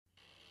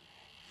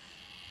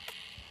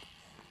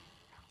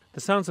The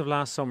sounds of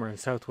last summer in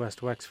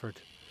southwest Wexford.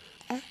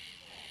 A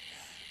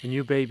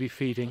new baby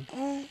feeding.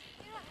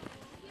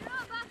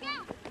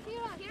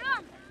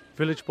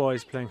 Village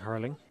boys playing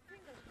hurling.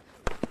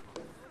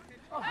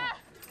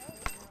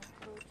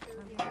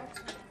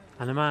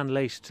 And a man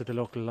late to the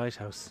local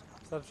lighthouse.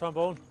 Is that a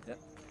trombone? Yeah,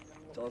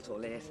 it's also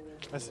late.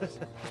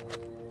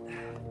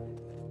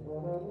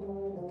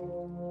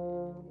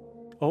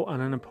 Oh,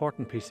 and an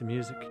important piece of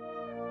music.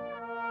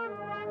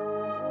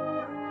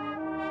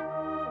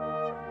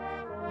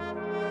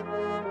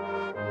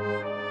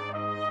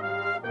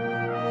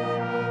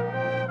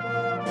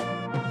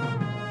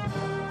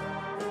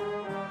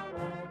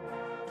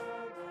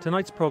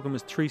 Tonight's programme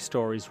is 3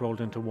 stories rolled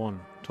into one,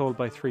 told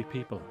by 3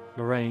 people,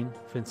 Lorraine,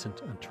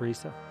 Vincent and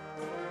Teresa.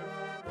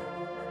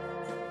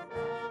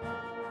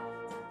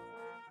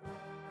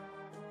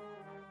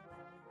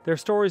 Their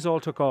stories all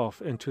took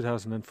off in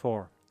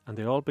 2004, and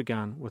they all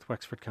began with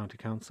Wexford County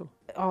Council.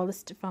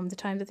 From the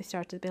time that they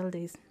started to build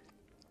these,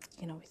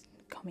 we'd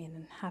come in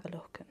and have a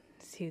look and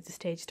see the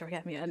stage door,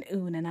 get me an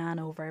and an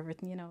over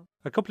everything,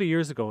 A couple of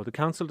years ago, the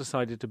council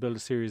decided to build a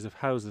series of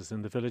houses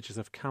in the villages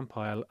of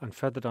Campile and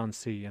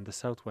Featherdon-Sea in the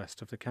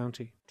southwest of the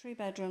county. 3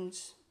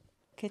 bedrooms,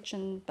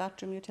 kitchen,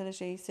 bathroom,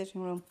 utility,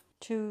 sitting room,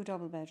 2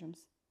 double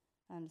bedrooms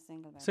and a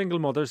single bedroom. Single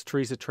mothers,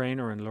 Teresa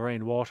Traynor and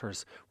Lorraine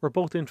Waters, were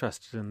both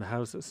interested in the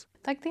houses.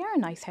 They are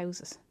nice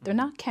houses. They're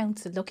not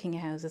council-looking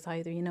houses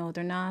either,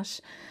 they're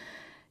not,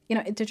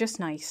 they're just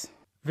nice.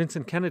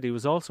 Vincent Kennedy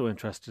was also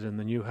interested in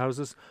the new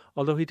houses,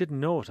 although he didn't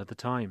know it at the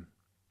time.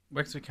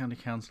 Wexford County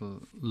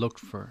Council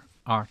looked for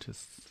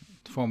artists,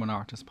 to form an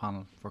artist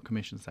panel for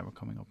commissions that were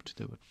coming up to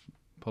do with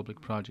public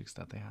projects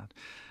that they had.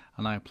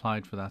 And I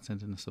applied for that,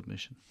 sent in a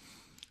submission,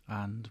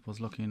 and was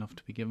lucky enough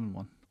to be given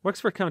one.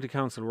 Wexford County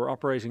Council were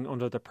operating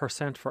under the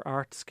Percent for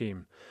Art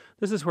scheme.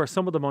 This is where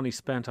some of the money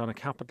spent on a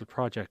capital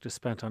project is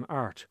spent on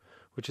art,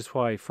 which is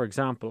why, for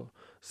example,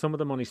 some of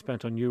the money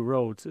spent on new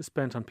roads is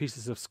spent on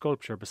pieces of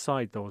sculpture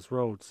beside those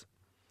roads.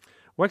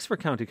 Wexford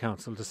County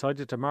Council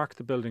decided to mark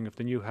the building of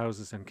the new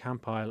houses in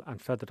Campile and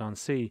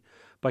Featherdon-Sea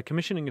by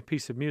commissioning a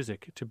piece of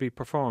music to be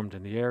performed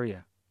in the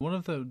area. One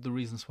of the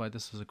reasons why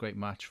this was a great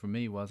match for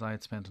me was I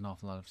had spent an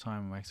awful lot of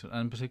time in Wexford,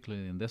 and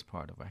particularly in this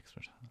part of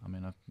Wexford. I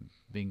mean, I've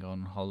been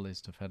going on holidays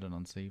to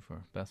Featherdon-Sea for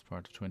the best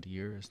part of 20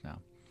 years now.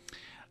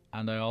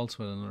 And I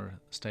also, at another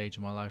stage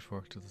of my life,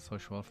 worked as a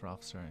social welfare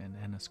officer in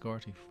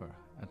Enniscorthy for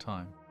a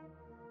time.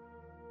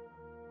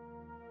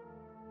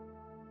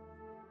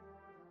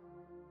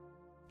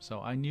 So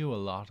I knew a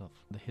lot of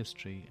the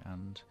history,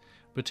 and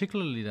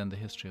particularly then the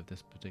history of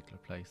this particular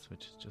place,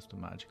 which is just a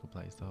magical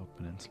place, the Hook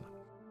Peninsula.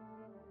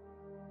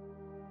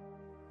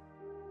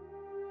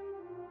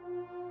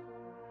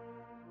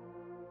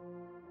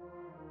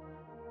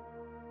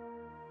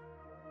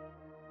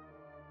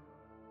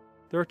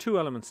 There are 2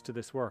 elements to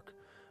this work.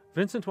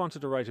 Vincent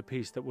wanted to write a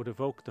piece that would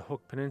evoke the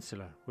Hook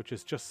Peninsula, which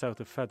is just south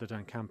of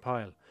Featherdon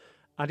Campile,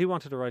 and he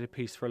wanted to write a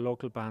piece for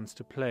local bands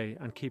to play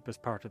and keep as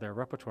part of their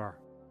repertoire.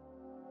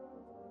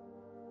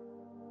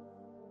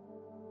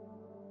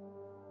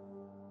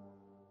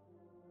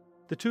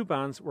 The 2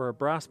 bands were a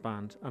brass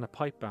band and a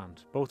pipe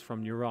band, both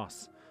from New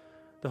Ross,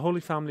 the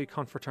Holy Family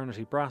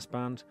Confraternity Brass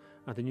Band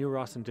and the New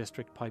Ross and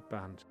District Pipe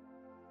Band.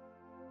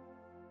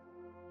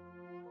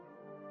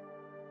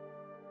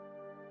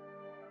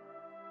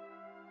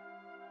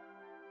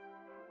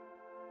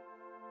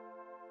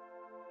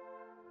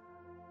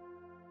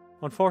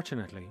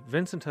 Unfortunately,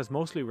 Vincent has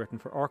mostly written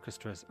for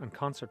orchestras and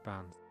concert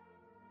bands.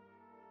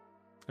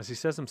 As he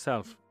says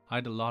himself, I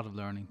had a lot of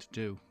learning to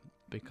do,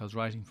 because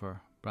writing for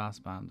brass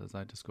band, as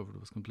I discovered,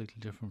 was completely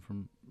different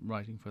from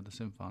writing for the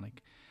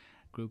symphonic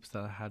groups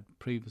that I had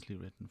previously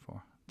written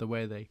for. The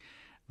way they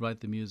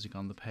write the music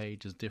on the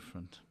page is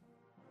different.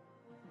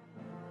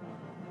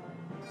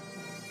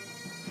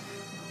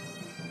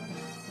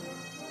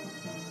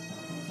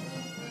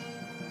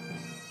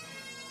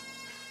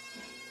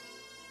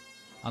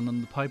 And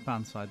on the pipe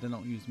band side, they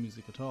don't use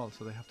music at all,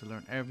 so they have to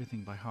learn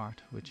everything by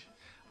heart, which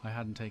I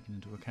hadn't taken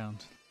into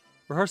account.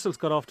 rehearsals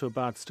got off to a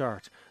bad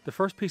start. The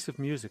first piece of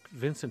music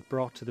Vincent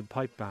brought to the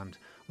pipe band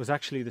was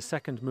actually the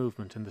second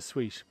movement in the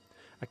suite,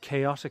 a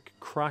chaotic,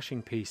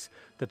 crashing piece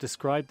that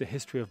described the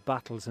history of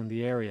battles in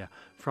the area,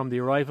 from the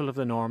arrival of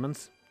the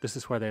Normans, this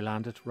is where they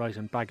landed, right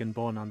in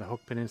Baginbun on the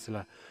Hook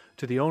Peninsula,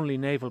 to the only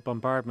naval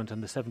bombardment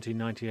in the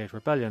 1798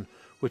 rebellion,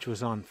 which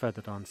was on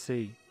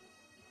Featherdon-Sea.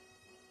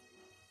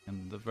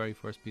 And the very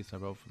first piece I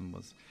wrote for them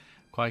was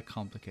quite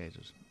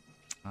complicated,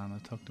 and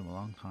it took them a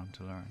long time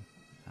to learn.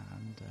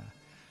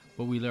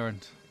 But we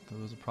learned. There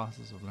was a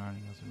process of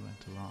learning as we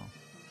went along.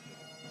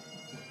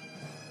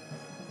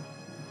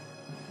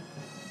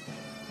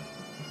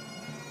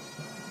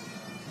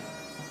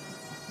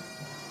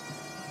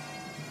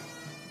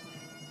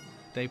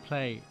 They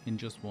play in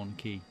just one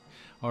key,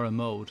 or a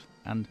mode,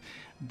 and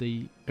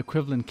the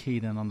equivalent key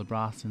then on the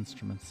brass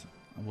instruments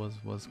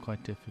was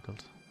quite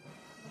difficult.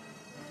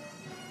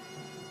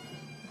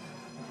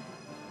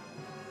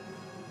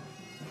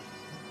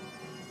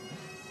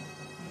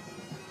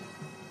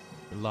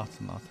 lots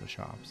and lots of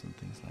shops and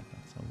things like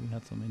that. So we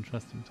had some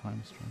interesting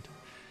times trying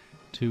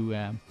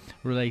to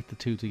relate the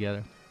two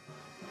together.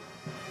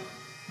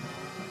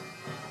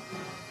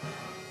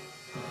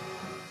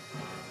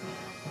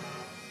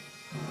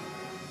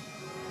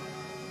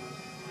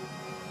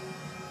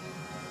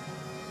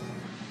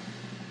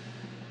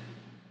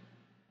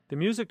 The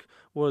music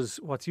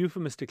was what's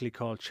euphemistically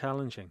called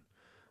challenging.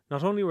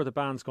 Not only were the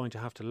bands going to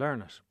have to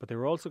learn it, but they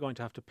were also going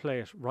to have to play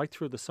it right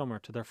through the summer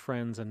to their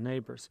friends and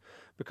neighbours,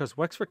 because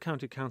Wexford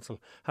County Council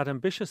had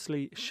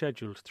ambitiously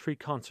scheduled 3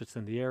 concerts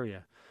in the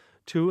area,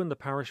 2 in the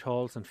parish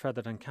halls in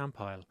Featherton and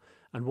Campile,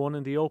 and 1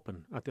 in the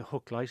open at the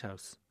Hook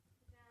Lighthouse.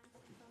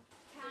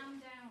 Calm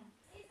down.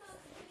 It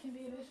can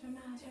be a bit of a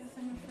madhouse,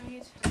 I'm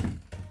afraid.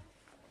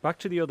 Back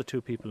to the other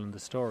 2 people in the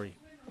story.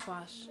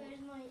 What?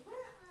 Where's my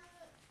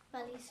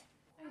wellies?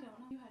 I don't know.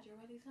 You had your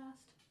wellies last.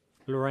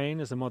 Lorraine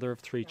is a mother of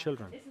 3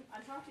 children. Listen,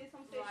 I'll talk to you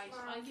someday. Right,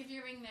 I'll give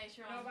you a ring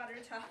later on. No bother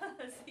at all.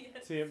 See you.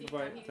 See you, See bye.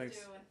 what he's Thanks.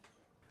 doing.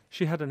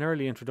 She had an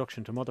early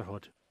introduction to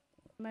motherhood.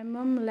 My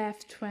mum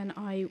left when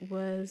I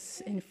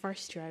was in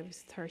first year. I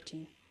was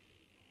 13.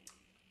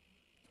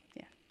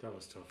 That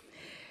was tough.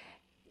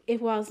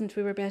 It wasn't.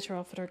 We were better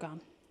off with her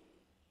gone.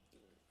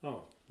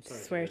 Oh, sorry.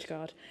 Swear to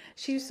God.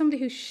 She was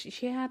somebody who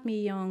she had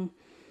me young,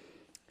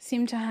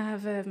 seemed to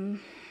have a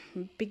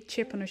big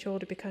chip on her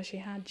shoulder because she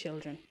had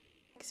children.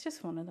 It's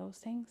just one of those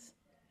things,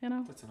 you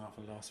know. That's an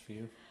awful loss for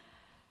you.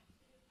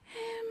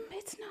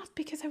 It's not,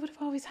 because I would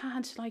have always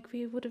had,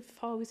 we would have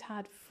always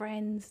had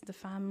friends, the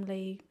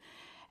family.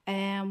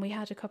 We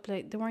had a couple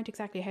of, they weren't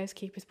exactly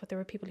housekeepers, but there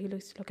were people who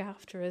used to look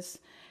after us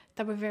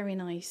that were very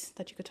nice,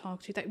 that you could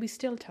talk to, that we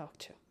still talk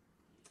to.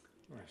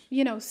 Right.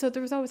 You know, so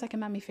there was always like a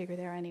mammy figure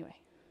there anyway.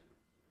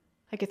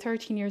 Like at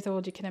 13 years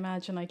old, you can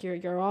imagine, like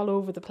you're all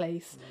over the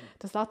place.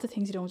 There's lots of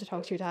things you don't want to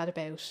talk to your dad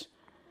about,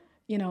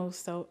 you know,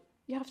 so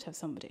you have to have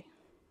somebody,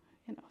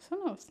 you know, so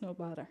no, it's no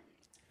bother.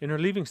 In her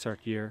Leaving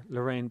Cert year,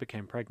 Lorraine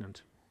became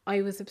pregnant.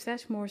 I was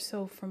upset more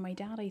so for my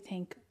dad, I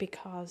think,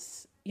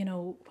 because, you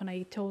know, when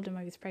I told him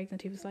I was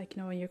pregnant, he was like,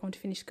 you know, you're going to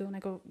finish school. And I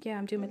go, yeah,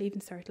 I'm doing my Leaving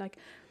Cert. Like,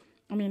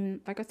 I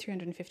mean, I got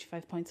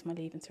 355 points in my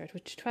Leaving Cert,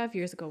 which 12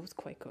 years ago was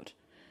quite good.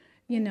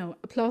 You know,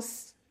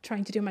 plus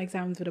trying to do my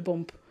exams with a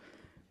bump,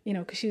 you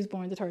know, because she was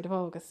born the 3rd of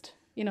August.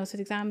 You know, so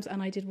the exams,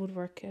 and I did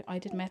woodwork, I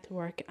did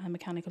metalwork and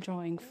mechanical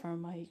drawing for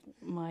my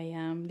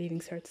Leaving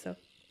Cert. So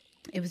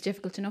it was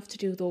difficult enough to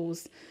do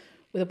those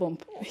with a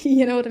bump.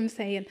 You know what I'm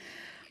saying?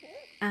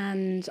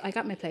 And I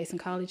got my place in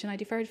college and I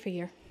deferred for a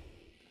year.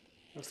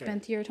 Okay.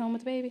 Spent the year at home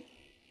with the baby.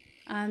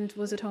 And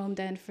was at home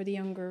then for the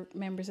younger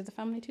members of the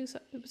family too, so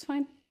it was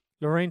fine.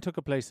 Lorraine took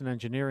a place in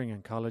engineering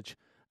in college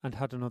and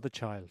had another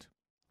child.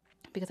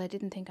 Because I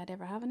didn't think I'd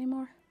ever have any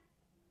more.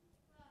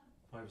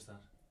 Why was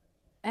that?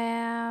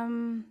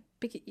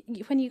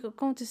 When you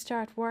go to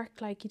start work,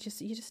 like you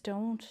just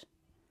don't.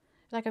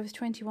 Like I was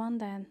 21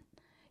 then.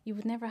 You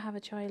would never have a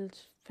child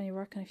when you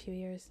work in a few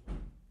years.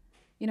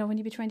 You know, when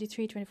you be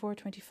 23, 24,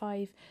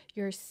 25,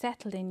 you're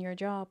settled in your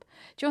job.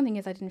 The only thing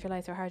is I didn't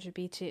realise how hard it would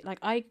be to, like,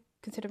 I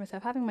consider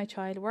myself having my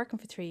child, working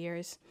for 3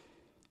 years,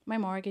 my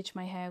mortgage,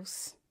 my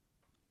house.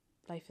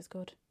 Life is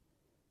good.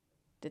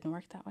 Didn't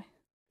work that way.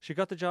 She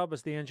got the job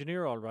as the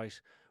engineer all right,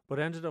 but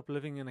ended up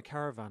living in a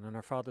caravan in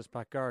her father's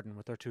back garden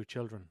with their 2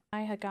 children.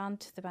 I had gone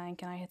to the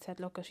bank and I had said,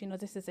 look, you know,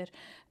 this is it.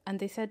 And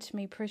they said to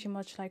me pretty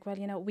much like, well,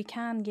 you know, we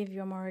can give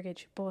you a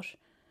mortgage, but,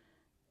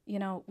 you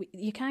know,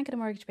 you can't get a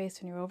mortgage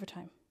based on your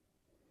overtime.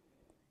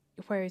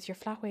 Whereas your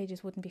flat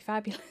wages wouldn't be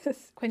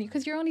fabulous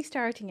because you're only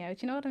starting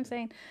out, you know what I'm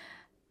saying?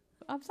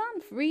 I was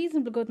on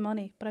reasonably good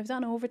money, but I was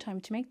on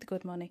overtime to make the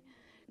good money.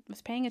 I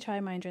was paying a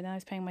childminder and then I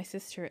was paying my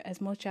sister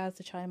as much as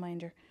the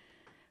childminder,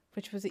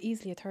 which was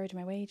easily a third of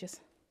my wages.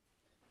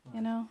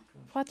 You know,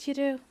 what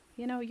do?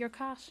 You know, you're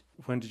caught.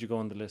 When did you go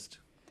on the list?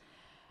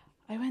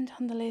 I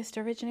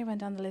originally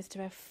went on the list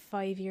about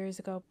 5 years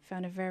ago,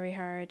 found it very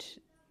hard,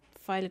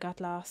 file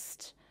got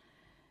lost,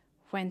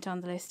 went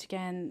on the list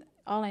again.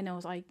 All I know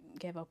is I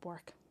gave up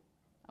work.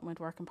 I went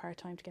working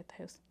part-time to get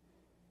the house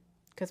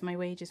because my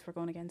wages were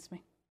going against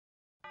me.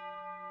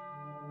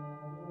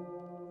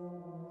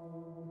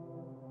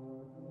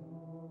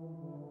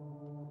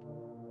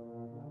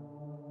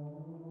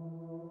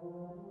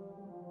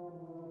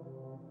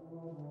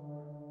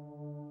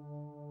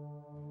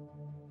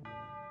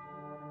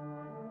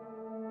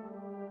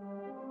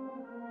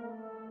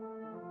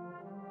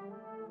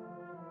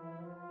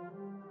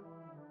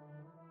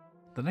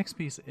 The next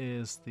piece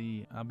is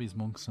the Abbeys,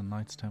 Monks and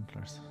Knights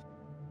Templars.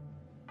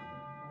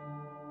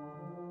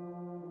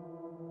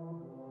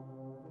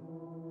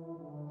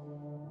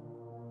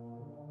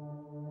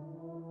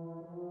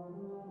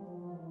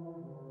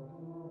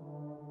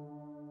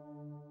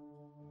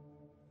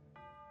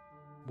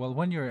 Well,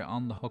 when you're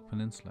on the Hook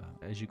Peninsula,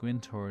 as you go in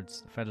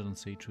towards Featherton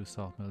Sea through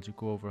Saltmills, you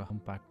go over a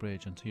humpback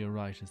bridge, and to your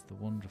right is the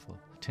wonderful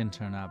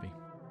Tintern Abbey.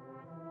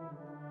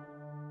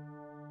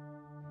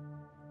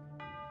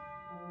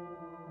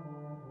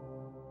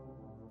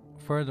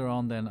 Further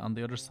on then, on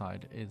the other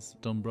side, is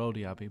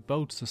Dunbrody Abbey,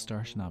 both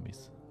Cistercian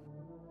abbeys.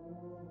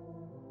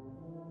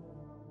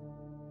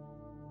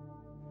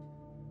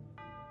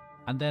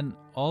 And then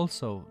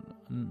also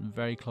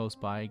very close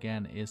by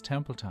again is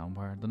Templetown,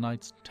 where the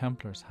Knights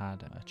Templars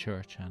had a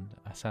church and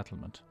a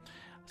settlement.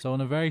 So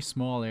in a very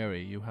small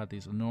area you had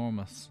these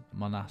enormous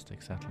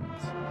monastic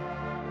settlements.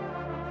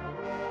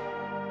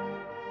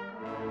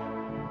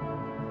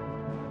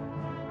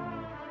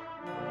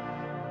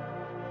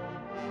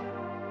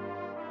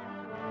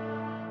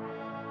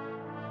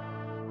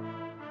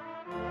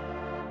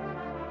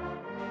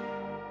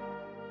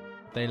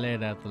 They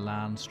laid out the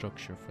land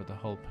structure for the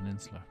whole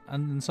peninsula,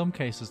 and in some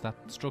cases that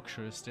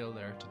structure is still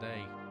there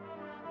today.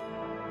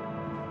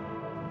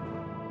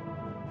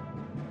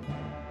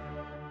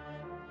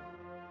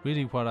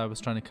 Really what I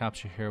was trying to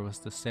capture here was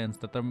the sense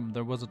that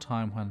there was a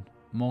time when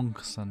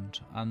monks and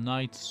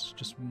knights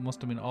just must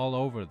have been all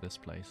over this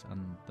place,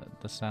 and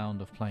the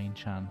sound of plain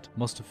chant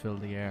must have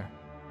filled the air.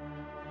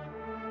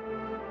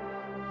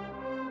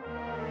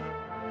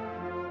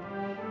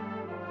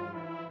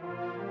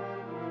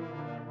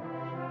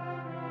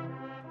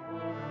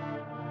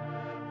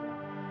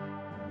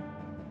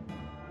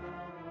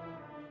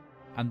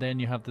 And then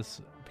you have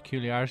this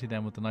peculiarity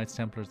then with the Knights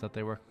Templars that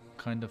they were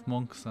kind of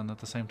monks and at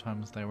the same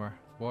time as they were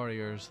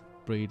warriors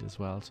breed as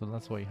well. So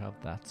that's why you have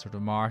that sort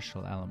of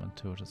martial element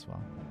to it as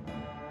well.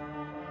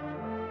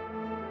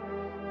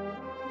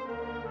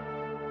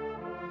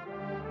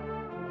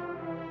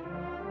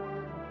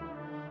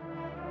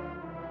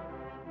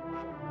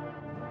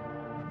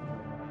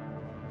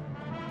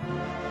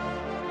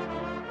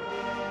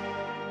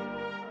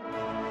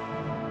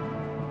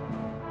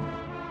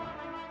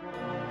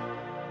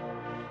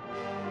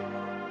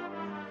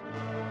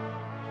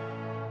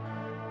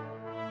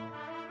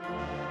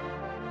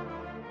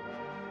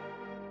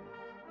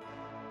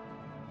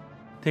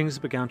 Things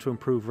began to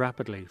improve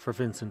rapidly for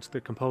Vincent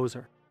the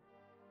composer.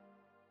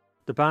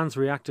 The bands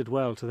reacted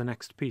well to the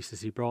next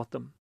pieces he brought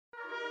them.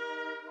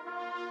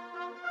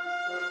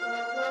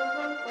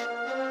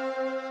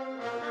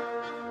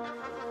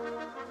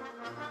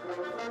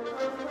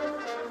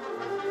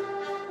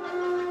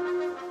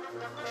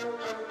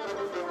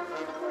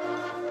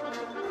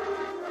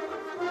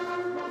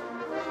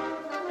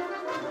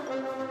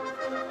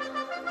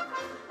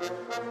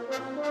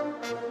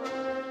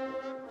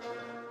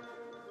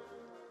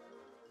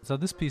 So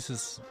this piece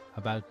is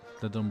about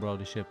the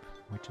Dunbrody ship,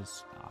 which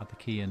is at the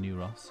quay in New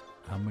Ross,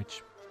 and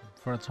which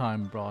for a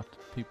time brought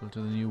people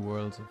to the new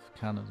worlds of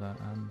Canada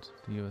and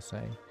the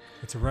USA.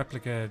 It's a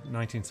replica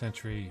 19th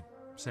century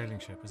sailing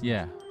ship, isn't it?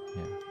 Yeah.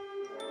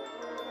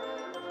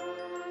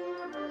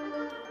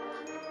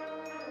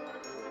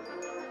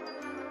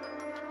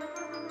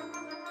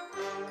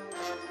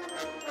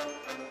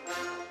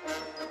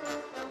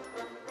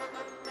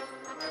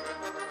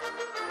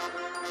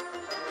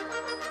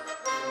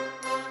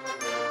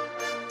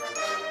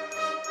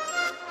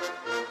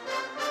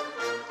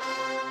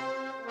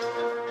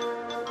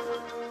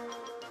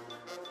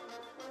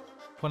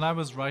 When I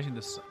was writing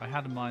this, I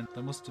had in mind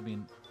there must have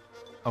been,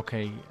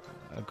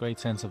 a great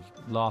sense of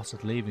loss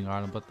at leaving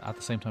Ireland, but at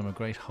the same time a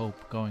great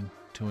hope going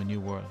to a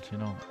new world, you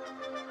know.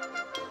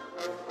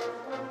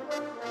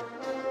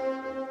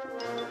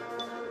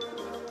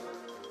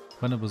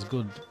 When it was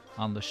good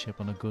on the ship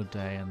on a good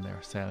day and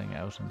they're sailing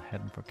out and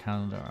heading for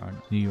Canada or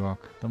New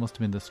York, there must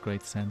have been this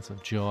great sense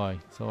of joy.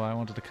 So I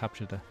wanted to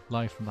capture the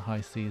life from the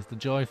high seas, the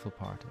joyful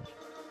part of it.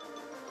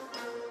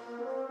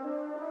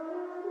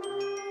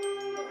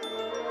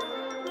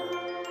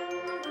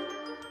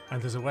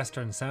 And there's a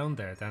Western sound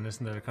there then,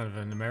 isn't there? Kind of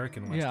an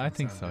American Western sound. Yeah, I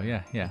think so,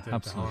 yeah, The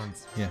absolutely.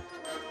 horns. Yeah.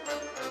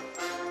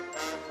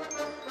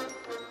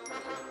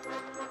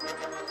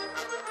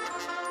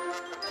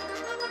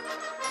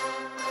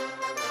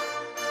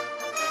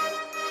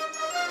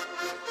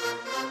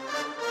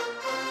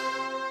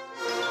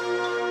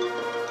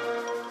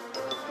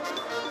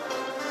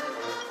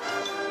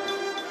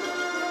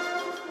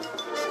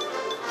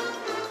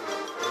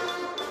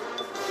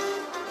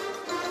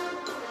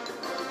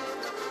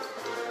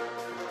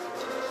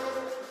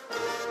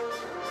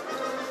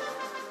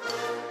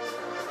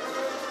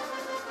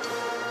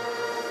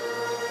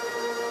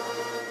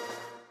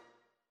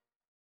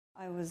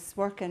 I was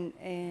working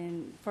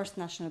in First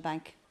National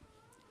Bank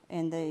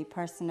in the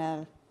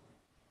personnel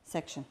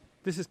section.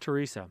 This is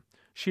Teresa.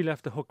 She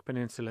left the Hook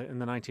Peninsula in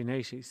the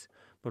 1980s,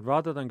 but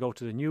rather than go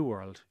to the New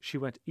World, she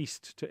went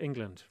east to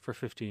England for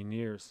 15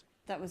 years.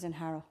 That was in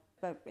Harrow,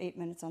 about 8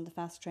 minutes on the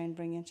fast train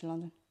bringing into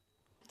London.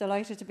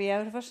 Delighted to be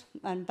out of it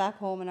and back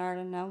home in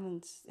Ireland now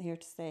and here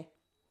to stay.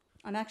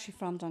 I'm actually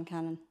from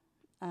Duncannon,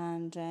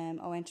 and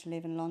I went to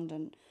live in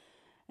London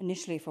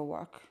initially for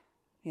work,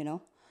 you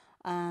know,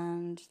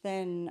 and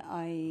then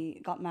I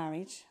got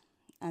married,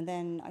 and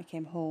then I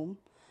came home,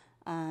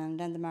 and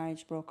then the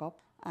marriage broke up,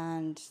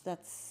 and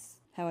that's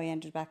how I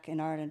ended back in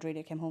Ireland.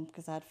 Really, I came home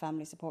because I had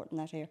family support and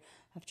that here.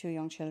 I have 2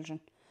 young children,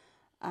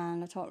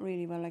 and I thought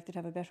really, well, like, they'd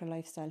have a better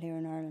lifestyle here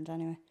in Ireland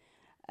anyway,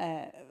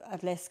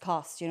 at less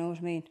cost, you know what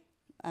I mean,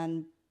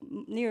 and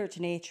nearer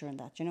to nature and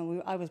that, you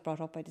know. I was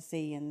brought up by the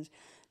sea and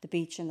the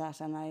beach and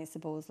that, and I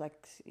suppose,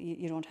 like,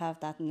 you don't have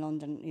that in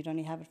London. You'd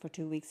only have it for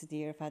 2 weeks of the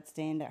year if I had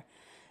staying there.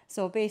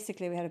 So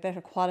basically we had a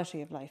better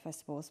quality of life, I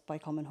suppose, by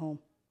coming home,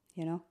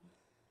 you know.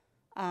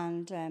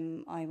 And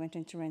I went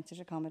into rented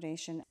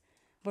accommodation.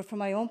 But from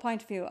my own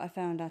point of view, I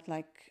found that,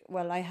 like,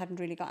 well, I hadn't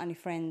really got any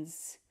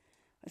friends.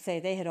 Say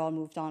they had all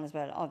moved on as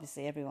well.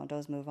 Obviously, everyone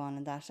does move on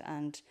and that.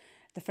 And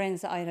the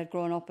friends that I had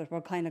grown up with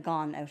were kind of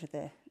gone out of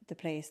the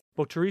place.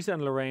 But Teresa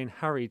and Lorraine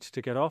harried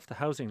to get off the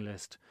housing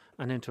list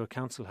and into a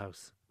council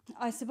house.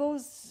 I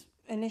suppose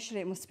initially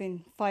it must have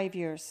been 5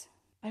 years.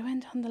 I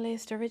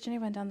originally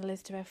went on the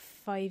list about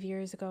 5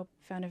 years ago.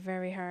 Found it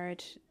very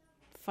hard.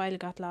 File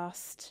got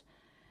lost.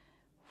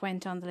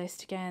 Went on the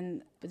list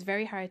again. It was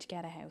very hard to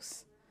get a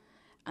house.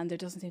 And there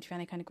doesn't seem to be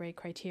any kind of great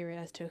criteria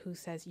as to who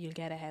says you'll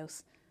get a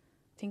house.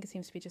 I think it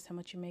seems to be just how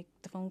much you make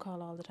the phone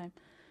call all the time.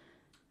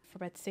 For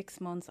about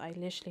 6 months, I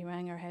literally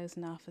rang our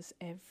housing office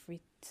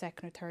every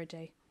second or third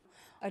day.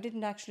 I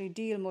didn't actually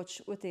deal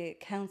much with the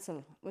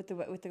council, with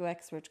the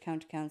Wexford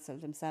County Council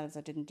themselves.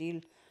 I didn't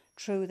deal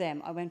through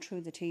them. I went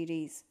through the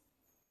TDs.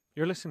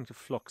 You're listening to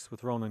Flux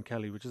with Ronan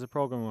Kelly, which is a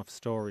programme of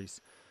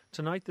stories.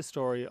 Tonight, the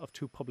story of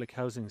 2 public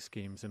housing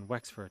schemes in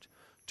Wexford,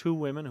 2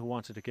 women who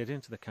wanted to get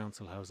into the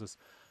council houses,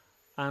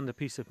 and a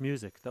piece of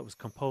music that was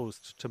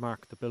composed to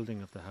mark the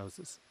building of the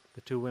houses.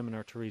 The 2 women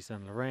are Teresa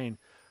and Lorraine,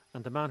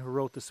 and the man who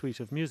wrote the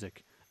suite of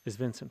music is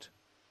Vincent.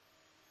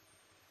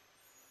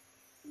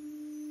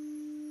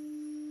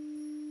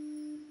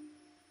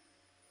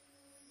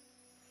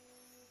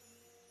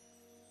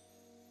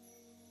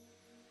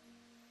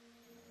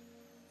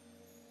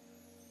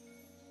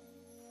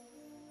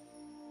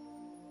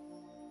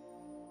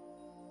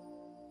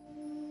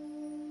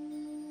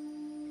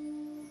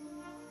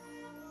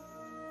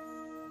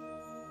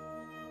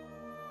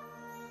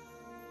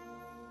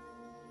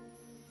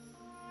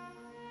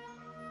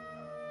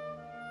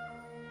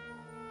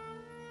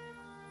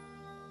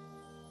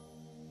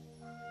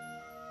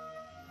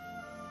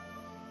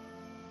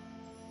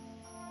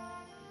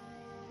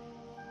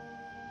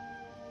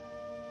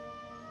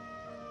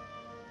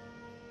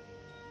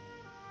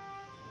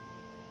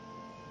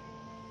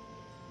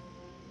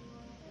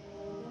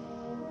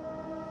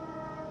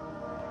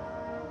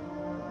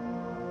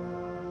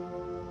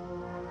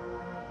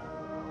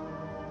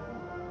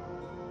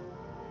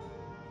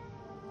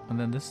 And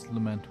then this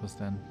lament was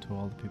then to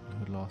all the people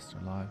who lost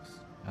their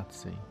lives at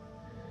sea.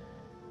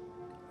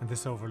 And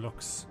this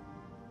overlooks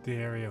the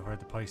area where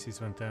the Pisces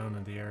went down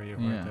and the area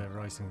where the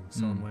rising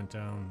sun went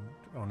down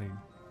only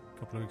a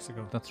couple of weeks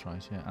ago. That's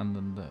right, yeah. And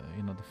then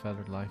the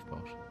feathered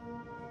lifeboat.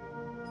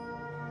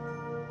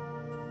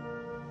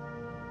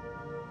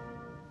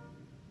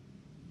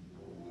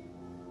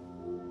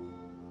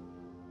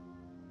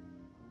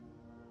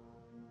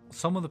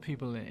 Some of the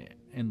people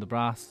in the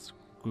brass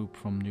group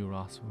from New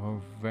Ross were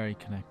very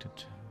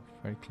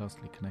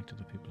closely connected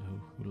to people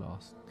who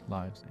lost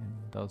lives in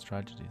those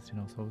tragedies,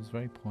 so it was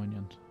very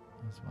poignant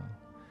as well.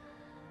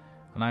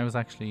 And I was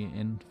actually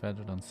in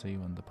Feathered-on-Sea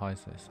when the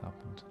Pisces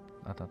happened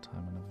at that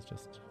time, and it was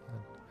just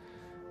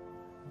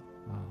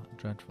a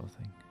dreadful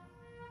thing.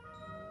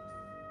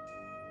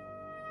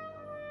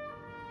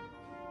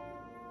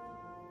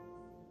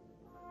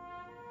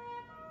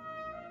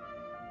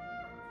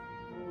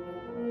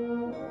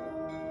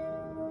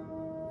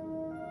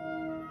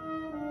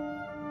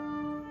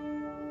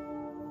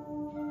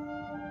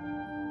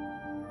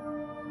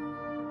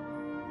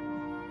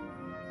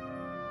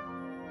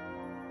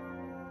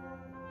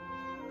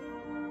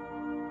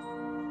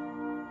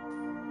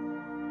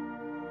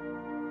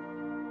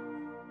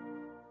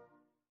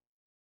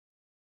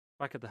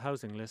 Back at the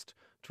housing list,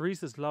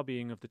 Teresa's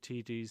lobbying of the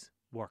TDs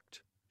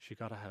worked. She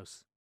got a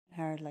house.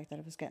 Hard like that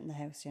I was getting the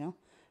house,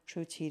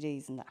 through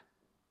TDs and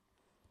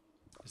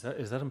that.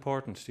 Is that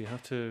important? Do you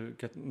have to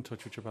get in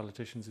touch with your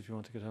politicians if you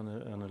want to get on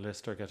a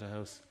list or get a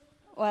house?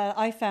 Well,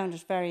 I found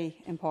it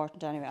very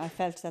important anyway. I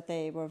felt that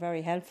they were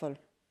very helpful,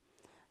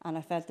 and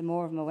I felt the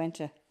more of them I went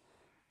to,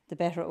 the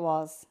better it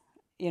was.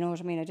 You know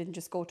what I mean? I didn't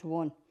just go to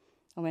one.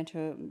 I went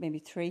to maybe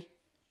 3.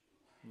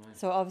 Right.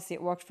 So obviously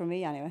it worked for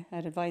me anyway.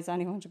 I'd advise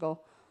anyone to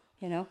go,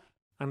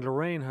 And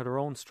Lorraine had her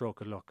own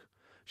stroke of luck.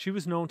 She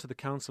was known to the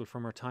council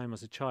from her time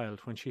as a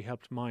child when she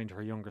helped mind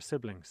her younger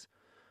siblings.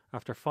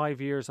 After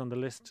 5 years on the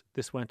list,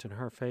 this went in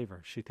her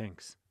favour, she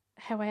thinks.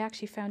 How I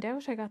actually found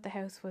out I got the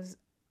house was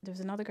there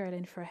was another girl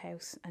in for a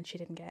house and she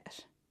didn't get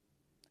it.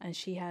 And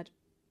she had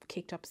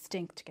kicked up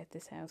stink to get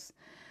this house.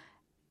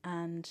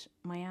 And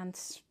my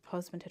aunt's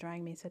husband had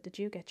rang me and said, "Did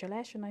you get your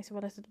letter?" And I said,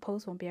 "Well, the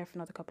post won't be here for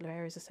another couple of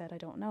hours." I said, "I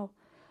don't know."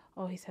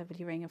 Oh, he said, "Will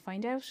you ring and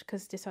find out?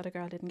 Because this other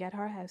girl didn't get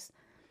her house."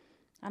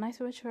 And I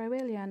said, "Well, sure I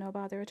will, yeah, no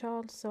bother at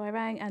all." So I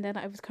rang, and then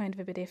I was kind of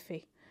a bit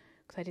iffy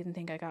because I didn't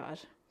think I got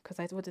it, because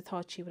I would have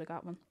thought she would have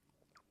got one.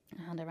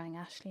 And I rang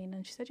Aisling,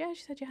 and she said, "Yeah,"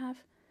 she said, "you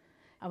have."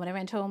 And when I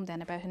went home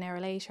then, about an hour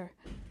later,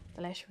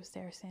 the letter was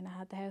there saying I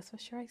had the house. Well,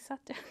 sure, I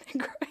sat down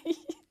and cried.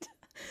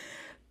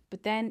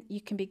 But then you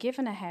can be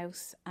given a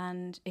house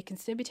and it can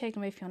still be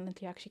taken away from you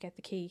until you actually get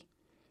the key.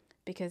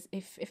 Because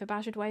if a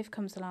battered wife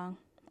comes along,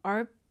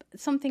 or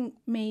something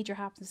major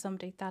happens to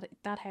somebody,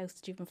 that house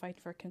that you've been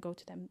fighting for can go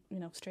to them,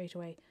 straight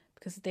away,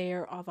 because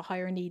they're of a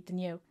higher need than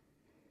you.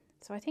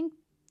 So I think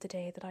the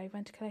day that I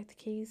went to collect the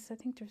keys. I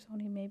think there's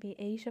only maybe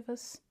 8 of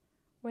us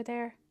were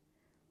there.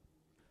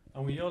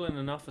 And were you all in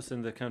an office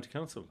in the county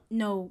council?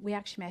 No, we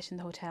actually met in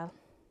the hotel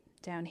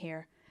down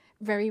here.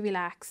 Very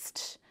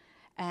relaxed.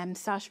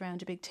 Sat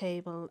around a big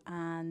table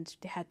and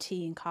they had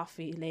tea and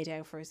coffee laid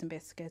out for us and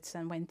biscuits,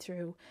 and went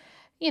through,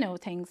 you know,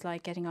 things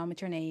like getting on with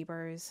your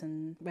neighbours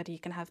and whether you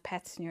can have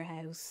pets in your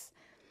house.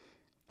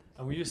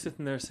 And were you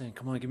sitting there saying,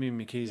 come on, give me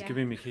my keys, give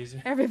me my keys?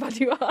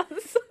 Everybody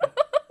was.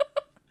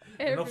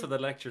 Enough of the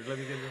lecture, let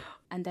me get you.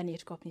 And then you had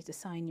to go up and you had to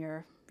sign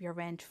your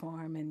rent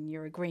form and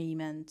your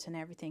agreement and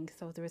everything.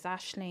 So there was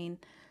Aisling,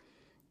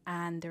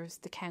 and there was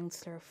the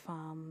councillor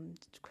from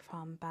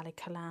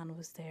Ballycalan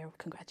was there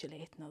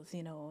congratulating us,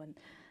 you know, and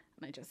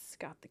I just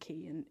got the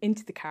key and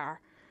into the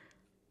car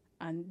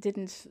and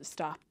didn't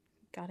stop.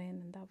 Got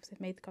in and that was it.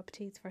 Made the cup of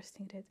tea, the first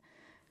thing I did.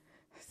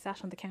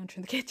 Sat on the counter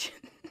in the kitchen.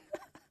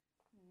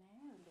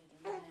 Now, little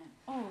man.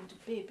 Oh, the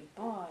baby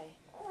boy.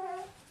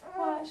 What?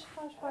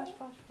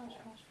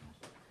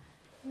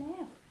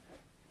 Now,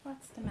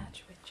 what's the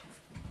matter with you?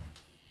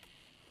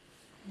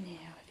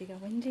 Now, have you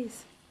got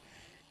Wendy's?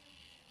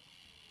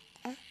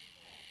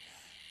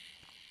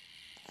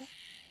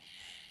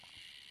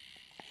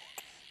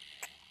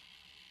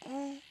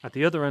 At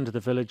the other end of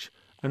the village,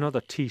 another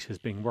teat is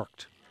being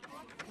worked.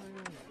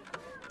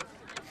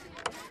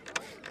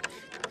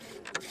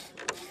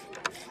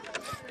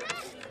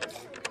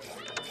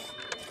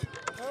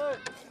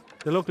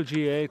 The local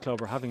GAA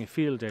club are having a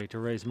field day to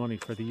raise money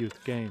for the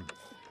youth game.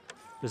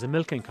 There's a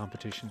milking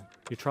competition.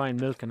 You try and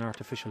milk an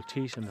artificial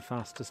teat in the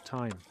fastest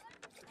time.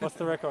 What's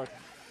the record?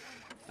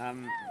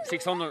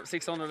 600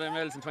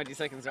 mls in 20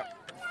 seconds. Yeah.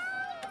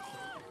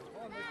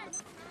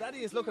 Daddy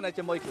is looking at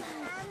you, Michael.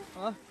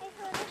 Huh?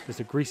 There's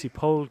a greasy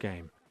pole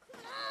game,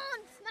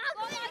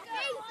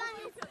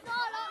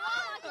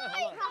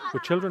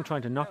 with children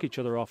trying to knock each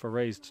other off a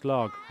raised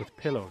log with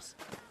pillows.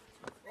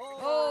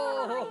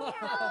 Oh,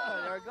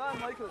 you're gone,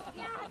 Michael.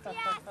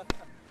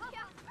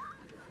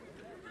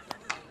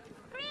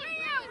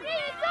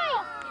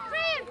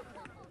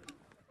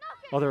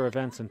 Other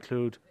events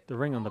include the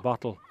ring on the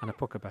bottle and a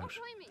puckabout.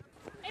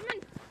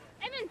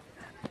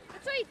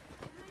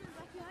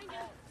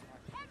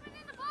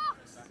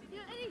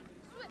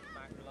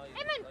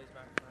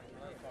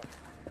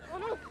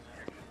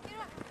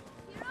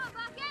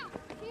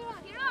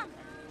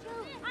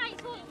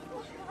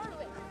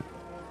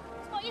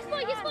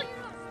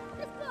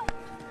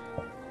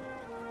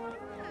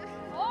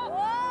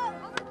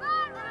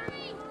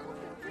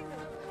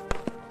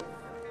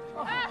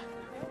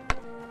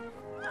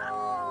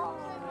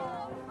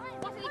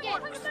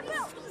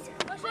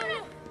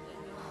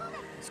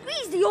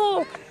 Squeeze the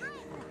yolk!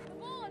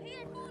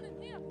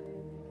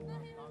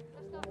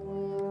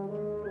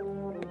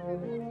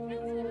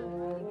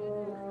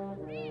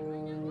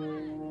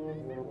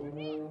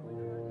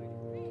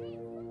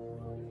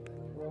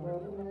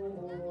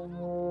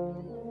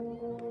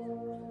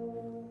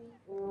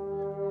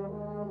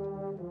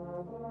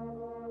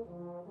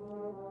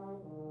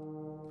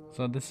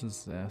 So this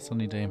is a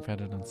sunny day in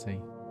Featherton-Sea.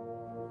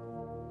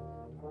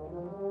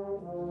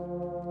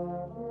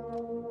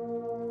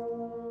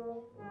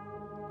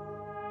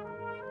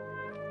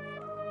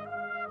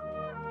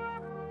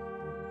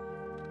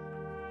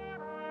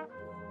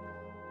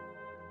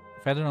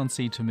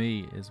 Featherton-Sea to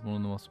me is one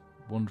of the most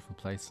wonderful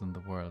places in the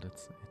world.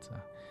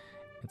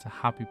 It's a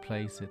happy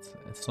place, it's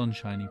a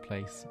sunshiny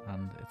place,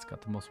 and it's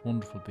got the most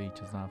wonderful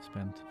beaches, and I've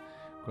spent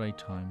great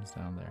times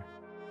down there.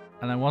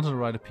 And I wanted to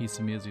write a piece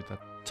of music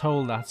that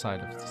told that side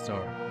of the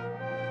story.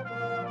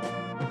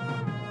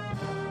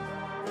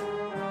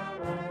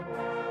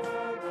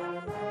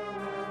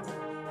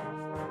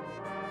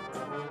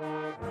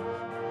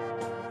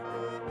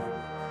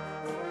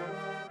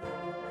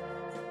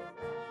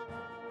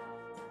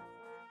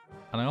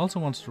 And I also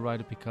wanted to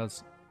write it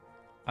because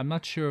I'm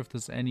not sure if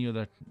there's any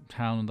other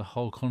town in the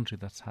whole country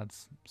that's had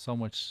so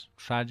much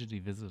tragedy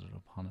visited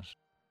upon it.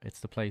 It's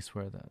the place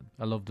where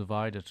A Love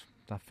Divided,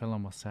 that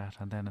film was set,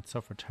 and then it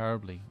suffered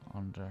terribly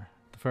under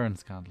the Fern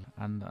scandal.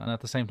 And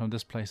at the same time,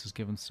 this place has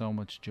given so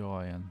much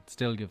joy and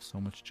still gives so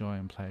much joy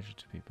and pleasure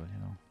to people, you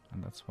know.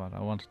 And that's what I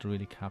wanted to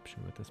really capture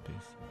with this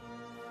piece.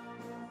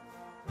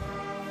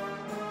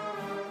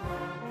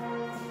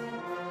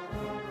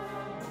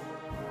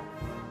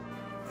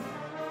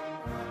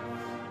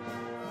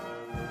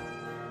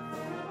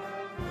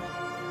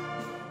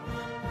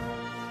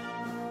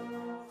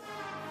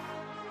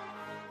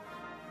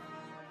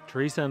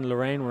 Teresa and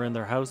Lorraine were in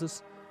their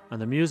houses,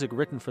 and the music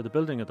written for the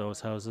building of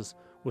those houses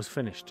was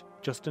finished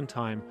just in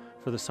time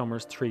for the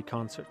summer's 3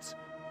 concerts.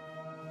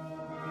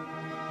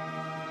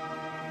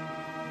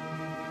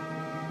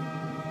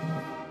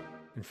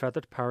 In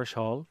Fethard Parish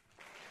Hall,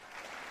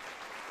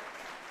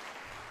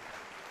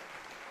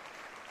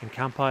 in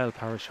Campisle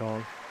Parish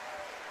Hall,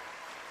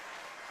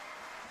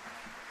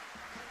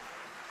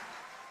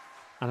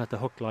 and at the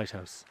Hook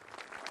Lighthouse.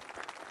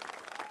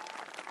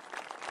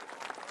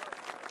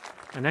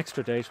 An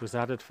extra date was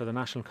added for the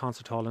National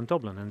Concert Hall in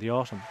Dublin in the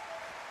autumn.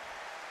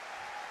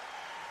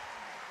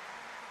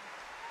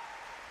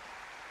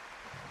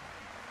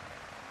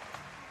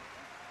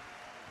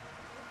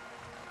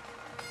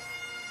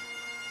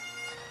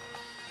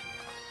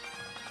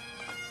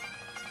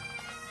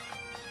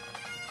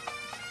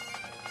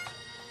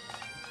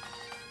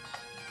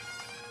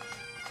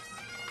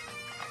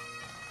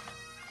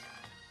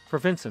 For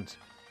Vincent,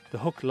 the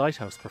Hook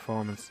Lighthouse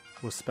performance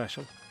was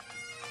special.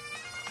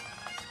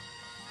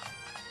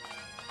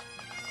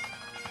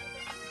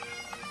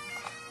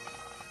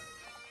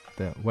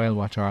 The Whale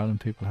Watch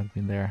Ireland people had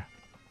been there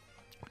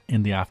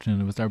in the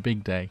afternoon. It was their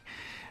big day,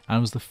 and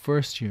it was the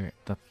first year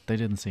that they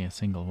didn't see a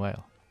single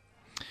whale,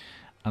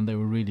 and they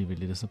were really,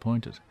 really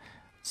disappointed.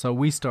 So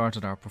we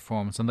started our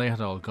performance, and they had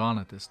all gone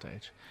at this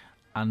stage,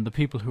 and the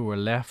people who were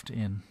left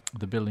in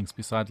the buildings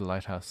beside the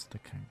lighthouse, the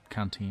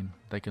canteen,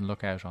 they can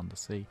look out on the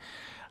sea.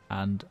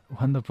 And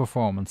when the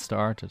performance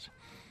started,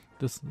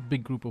 this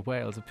big group of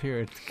whales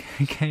appeared,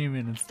 came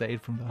in and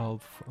stayed for the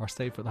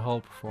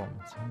whole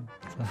performance.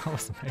 So that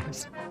was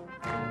amazing.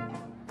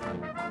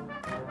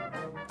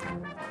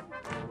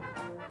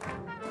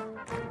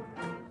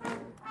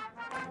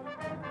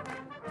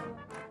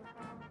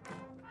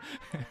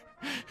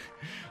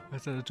 I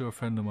said it to a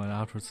friend of mine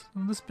afterwards.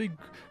 "Oh, this big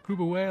group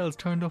of whales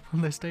turned up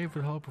and they stayed for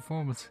the whole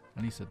performance."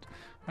 And he said,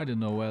 "I didn't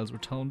know whales were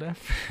tone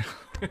deaf."